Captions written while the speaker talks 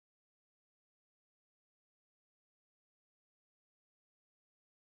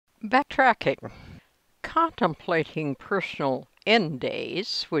Backtracking. Contemplating personal end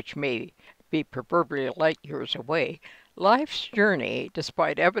days, which may be proverbially light years away, life's journey,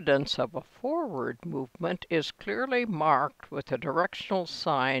 despite evidence of a forward movement, is clearly marked with the directional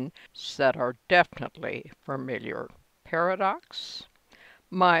signs that are definitely familiar. Paradox?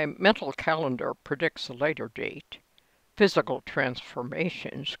 My mental calendar predicts a later date. Physical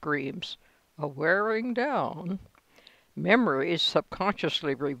transformation screams a wearing down. Memories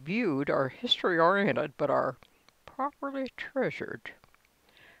subconsciously reviewed are history-oriented but are properly treasured.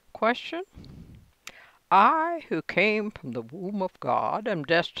 Question: I, who came from the womb of God, am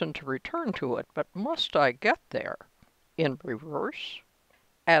destined to return to it, but must I get there in reverse?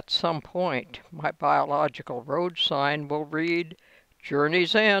 At some point, my biological road sign will read,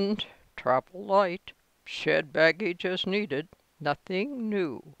 Journey's end, travel light, shed baggage as needed, nothing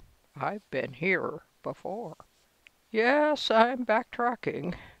new. I've been here before. Yes, I'm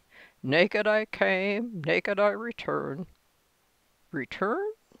backtracking. Naked I came, naked I return. Return?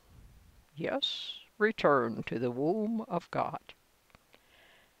 Yes, return to the womb of God.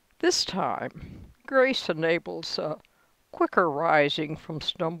 This time, grace enables a quicker rising from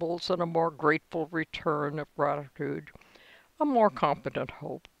stumbles and a more grateful return of gratitude, a more confident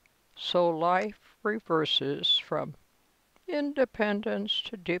hope. So life reverses from independence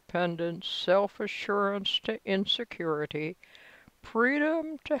to dependence, self-assurance to insecurity,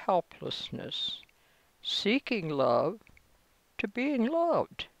 freedom to helplessness, seeking love to being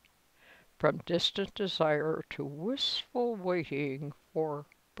loved, from distant desire to wistful waiting for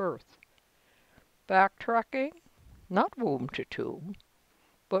birth. Backtracking, not womb to tomb,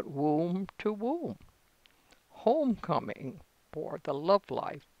 but womb to womb. Homecoming for the love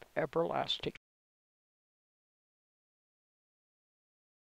life everlasting.